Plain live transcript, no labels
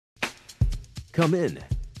Come in.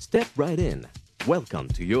 Step right in. Welcome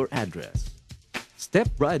to your address. Step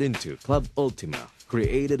right into Club Ultima,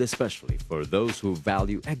 created especially for those who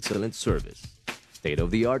value excellent service,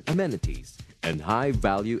 state-of-the-art amenities, and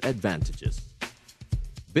high-value advantages.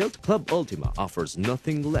 Built Club Ultima offers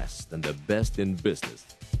nothing less than the best in business,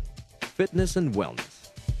 fitness and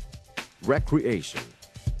wellness, recreation,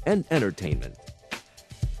 and entertainment,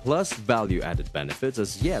 plus value-added benefits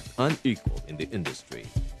as yet unequaled in the industry.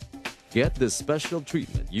 Get the special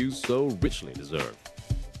treatment you so richly deserve.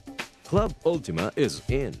 Club Ultima is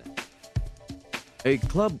in. A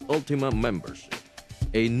Club Ultima membership,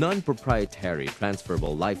 a non-proprietary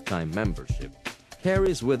transferable lifetime membership,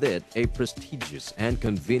 carries with it a prestigious and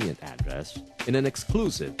convenient address in an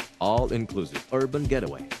exclusive, all-inclusive urban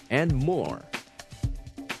getaway, and more.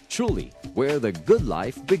 Truly, where the good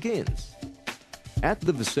life begins. At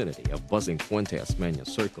the vicinity of buzzing Fuente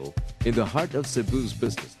Circle, in the heart of Cebu's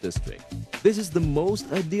business district, this is the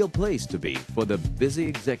most ideal place to be for the busy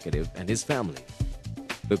executive and his family.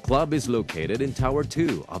 The club is located in Tower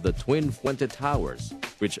 2 of the Twin Fuente Towers,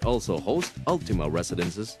 which also host Ultima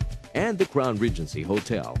Residences and the Crown Regency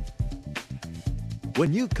Hotel.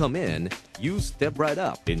 When you come in, you step right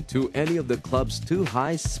up into any of the club's two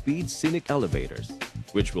high-speed scenic elevators,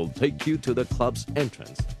 which will take you to the club's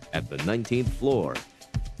entrance at the 19th floor.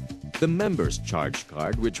 The member's charge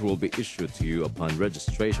card, which will be issued to you upon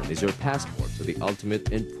registration, is your passport to the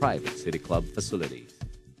ultimate and private city club facilities.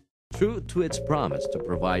 True to its promise to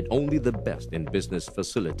provide only the best in business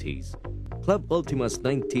facilities, Club Ultima's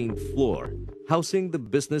 19th floor, housing the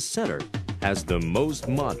business center, has the most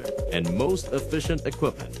modern and most efficient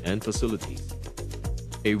equipment and facilities.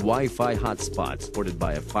 A Wi-Fi hotspot supported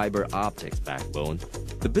by a fiber optics backbone,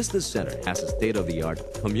 the business center has a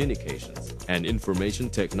state-of-the-art communications and information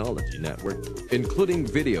technology network, including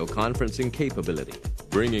video conferencing capability,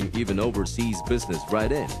 bringing even overseas business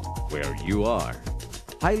right in where you are.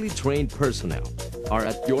 Highly trained personnel are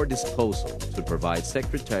at your disposal to provide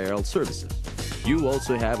secretarial services. You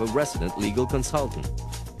also have a resident legal consultant.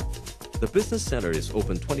 The business center is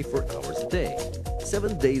open 24 hours a day,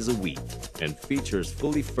 7 days a week, and features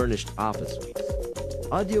fully furnished office suites,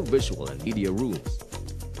 audio-visual and media rooms,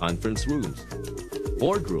 conference rooms,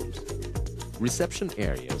 boardrooms, reception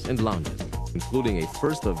areas, and lounges, including a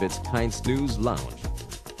first-of-its-kind snooze lounge,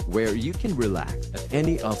 where you can relax at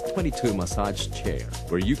any of 22 massage chairs,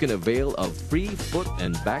 where you can avail of free foot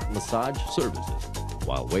and back massage services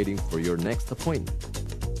while waiting for your next appointment.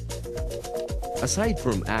 Aside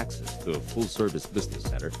from access to a full-service business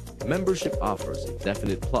center, membership offers a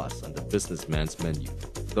definite plus on the businessman's menu,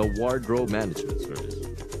 the wardrobe management service.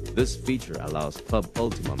 This feature allows Club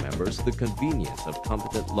Ultima members the convenience of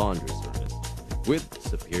competent laundry service with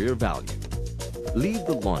superior value. Leave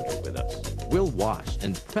the laundry with us. We'll wash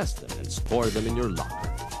and press them and store them in your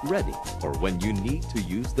locker, ready for when you need to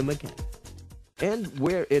use them again. And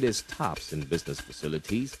where it is tops in business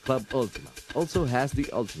facilities, Club Ultima also has the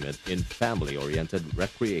ultimate in family-oriented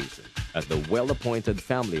recreation at the well-appointed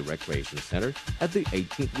Family Recreation Center at the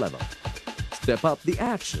 18th level. Step up the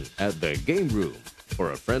action at the game room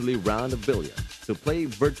for a friendly round of billiards, to play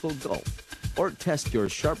virtual golf, or test your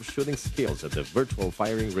sharpshooting skills at the virtual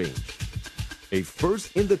firing range. A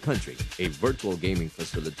first in the country, a virtual gaming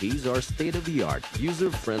facilities are state-of-the-art,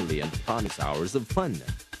 user-friendly, and promise hours of fun.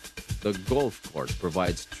 The golf course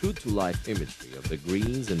provides true-to-life imagery of the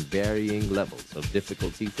greens and varying levels of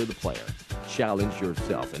difficulty for the player. Challenge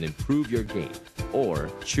yourself and improve your game, or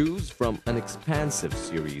choose from an expansive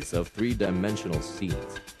series of three-dimensional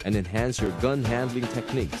scenes and enhance your gun handling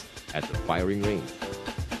techniques at the firing range.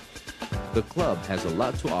 The club has a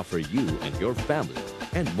lot to offer you and your family,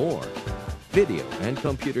 and more. Video and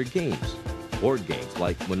computer games, board games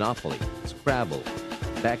like Monopoly, Scrabble,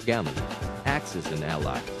 Backgammon, Axis and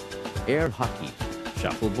Allies, air hockey,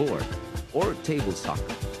 shuffleboard, or table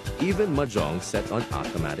soccer, even mahjong set on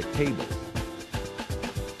automatic tables.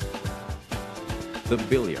 The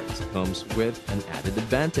billiards comes with an added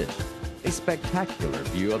advantage, a spectacular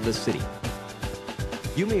view of the city.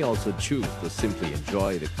 You may also choose to simply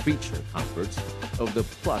enjoy the creature comforts of the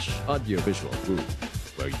plush audiovisual room,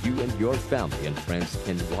 where you and your family and friends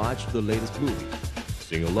can watch the latest movies,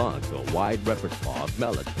 sing along to a wide repertoire of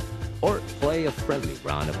melodies, or play a friendly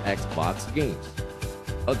round of Xbox games.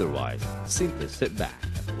 Otherwise, simply sit back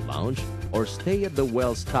at the lounge or stay at the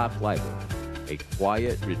well-stocked library, a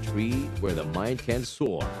quiet retreat where the mind can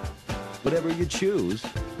soar. Whatever you choose,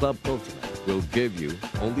 Club Ultima will give you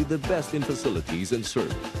only the best in facilities and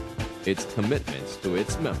service, its commitments to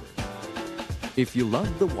its members. If you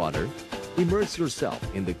love the water, immerse yourself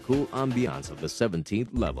in the cool ambiance of the 17th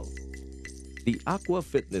level. The Aqua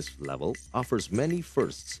Fitness level offers many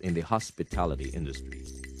firsts in the hospitality industry,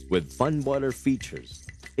 with fun boiler features,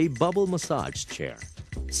 a bubble massage chair,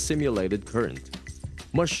 simulated current,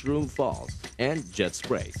 mushroom falls, and jet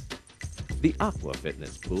sprays. The Aqua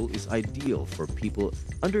Fitness pool is ideal for people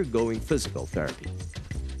undergoing physical therapy,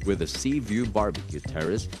 with a sea view barbecue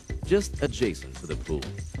terrace just adjacent to the pool.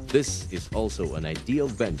 This is also an ideal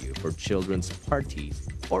venue for children's parties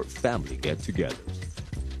or family get-togethers.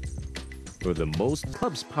 Furthermost,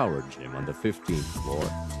 Club's Power Gym on the 15th floor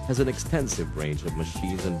has an extensive range of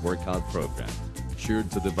machines and workout programs, sure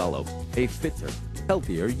to develop a fitter,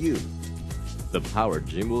 healthier you. The Power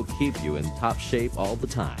Gym will keep you in top shape all the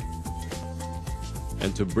time.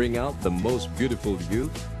 And to bring out the most beautiful you,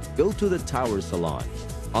 go to the Tower Salon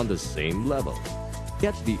on the same level.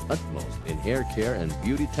 Get the utmost in hair care and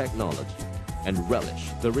beauty technology and relish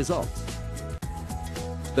the results.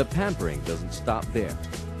 The pampering doesn't stop there.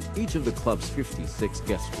 Each of the club's 56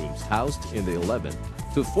 guest rooms housed in the 11th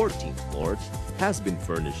to 14th floors has been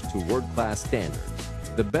furnished to world-class standards,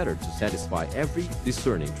 the better to satisfy every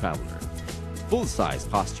discerning traveler. Full-size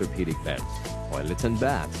Posturepedic beds, toilets and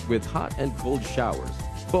baths with hot and cold showers,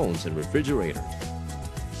 phones and refrigerators.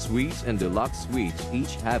 Suites and deluxe suites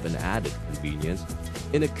each have an added convenience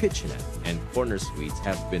in a kitchenette, and corner suites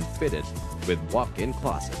have been fitted with walk-in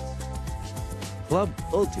closets. Club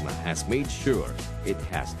Ultima has made sure it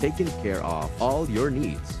has taken care of all your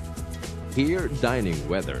needs. Here, dining,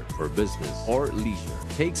 whether for business or leisure,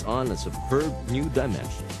 takes on a superb new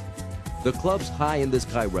dimension. The club's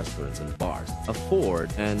high-in-the-sky restaurants and bars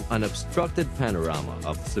afford an unobstructed panorama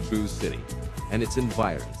of Cebu City and its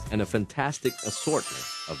environs and a fantastic assortment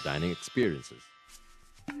of dining experiences.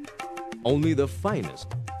 Only the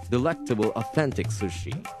finest, delectable authentic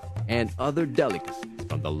sushi and other delicacies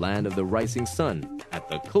from the land of the rising sun at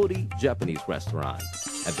the Cody Japanese restaurant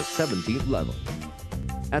at the 17th level.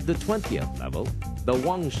 At the 20th level, the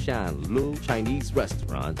Wangshan Lu Chinese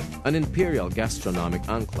restaurant, an imperial gastronomic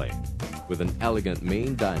enclave with an elegant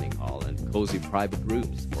main dining hall and cozy private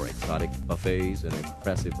rooms for exotic buffets and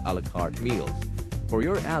impressive a la carte meals for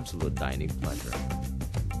your absolute dining pleasure.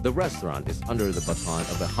 The restaurant is under the baton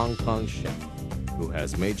of a Hong Kong chef who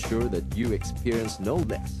has made sure that you experience no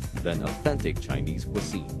less than authentic Chinese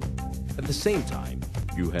cuisine. At the same time,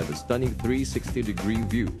 you have a stunning 360-degree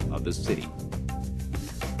view of the city.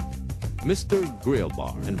 Mr. Grill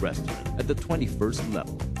Bar and Restaurant at the 21st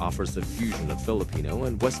level offers a fusion of Filipino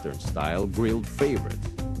and Western-style grilled favorites.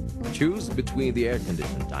 Choose between the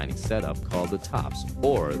air-conditioned dining setup called the Tops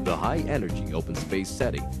or the high-energy open-space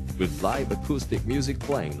setting with live acoustic music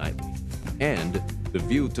playing nightly, and the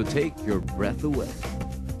view to take your breath away.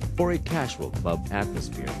 For a casual club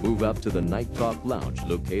atmosphere, move up to the Night Talk Lounge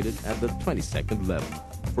located at the 22nd level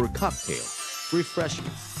for cocktails,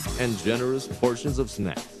 refreshments, and generous portions of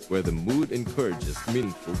snacks where the mood encourages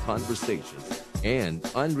meaningful conversations and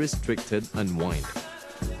unrestricted unwinding.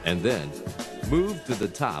 And then, move to the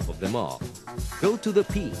top of them all. Go to the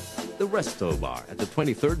P, the Resto Bar at the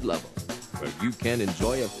 23rd level, where you can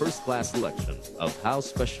enjoy a first-class selection of house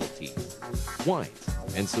specialties, wines,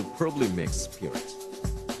 and superbly mixed spirits.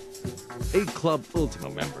 A Club Ultima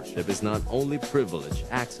membership is not only privileged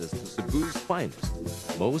access to Cebu's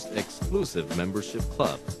finest, most exclusive membership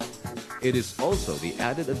club, it is also the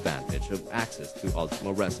added advantage of access to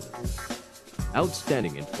Ultima Residence.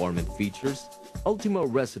 Outstanding informant features, Ultima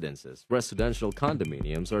Residence's residential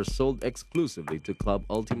condominiums are sold exclusively to Club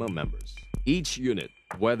Ultima members. Each unit,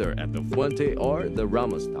 whether at the Fuente or the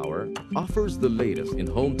Ramos Tower, offers the latest in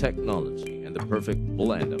home technology and the perfect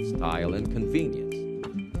blend of style and convenience.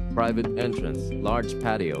 Private entrance, large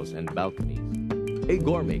patios and balconies, a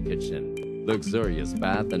gourmet kitchen, luxurious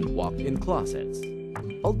bath and walk-in closets.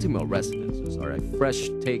 Ultima Residences are a fresh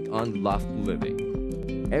take on loft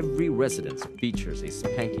living. Every residence features a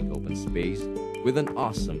spanking open space with an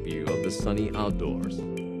awesome view of the sunny outdoors.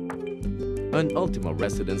 An Ultima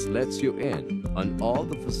Residence lets you in on all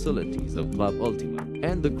the facilities of Club Ultima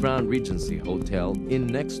and the Crown Regency Hotel in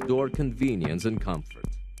next-door convenience and comfort.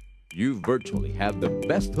 You virtually have the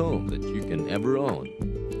best home that you can ever own,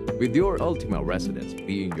 with your Ultima Residence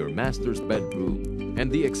being your master's bedroom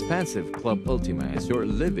and the expansive Club Ultima as your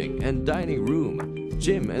living and dining room,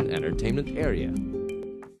 gym and entertainment area.